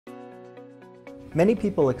Many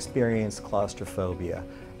people experience claustrophobia.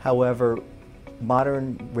 However,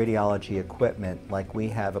 modern radiology equipment, like we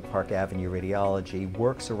have at Park Avenue Radiology,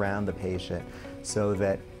 works around the patient so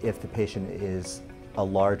that if the patient is a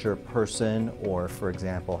larger person or, for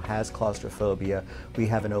example, has claustrophobia, we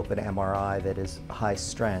have an open MRI that is high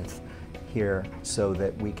strength here so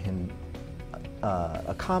that we can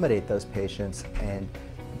accommodate those patients and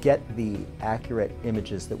get the accurate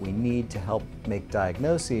images that we need to help make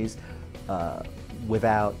diagnoses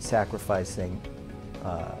without sacrificing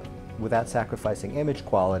image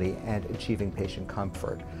quality and achieving patient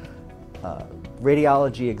comfort.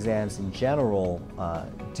 Radiology exams in general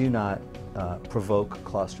do not provoke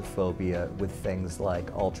claustrophobia with things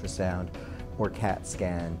like ultrasound or CAT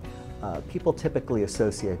scan. People typically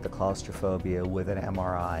associate the claustrophobia with an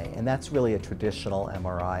MRI, and that's really a traditional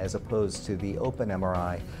MRI as opposed to the open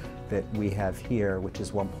MRI that we have here, which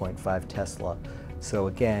is 1.5 Tesla. So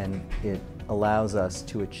again, it allows us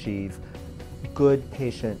to achieve good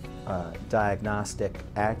patient diagnostic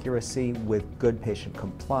accuracy with good patient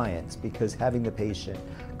compliance, because having the patient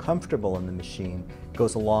comfortable in the machine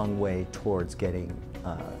goes a long way towards getting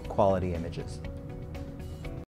quality images.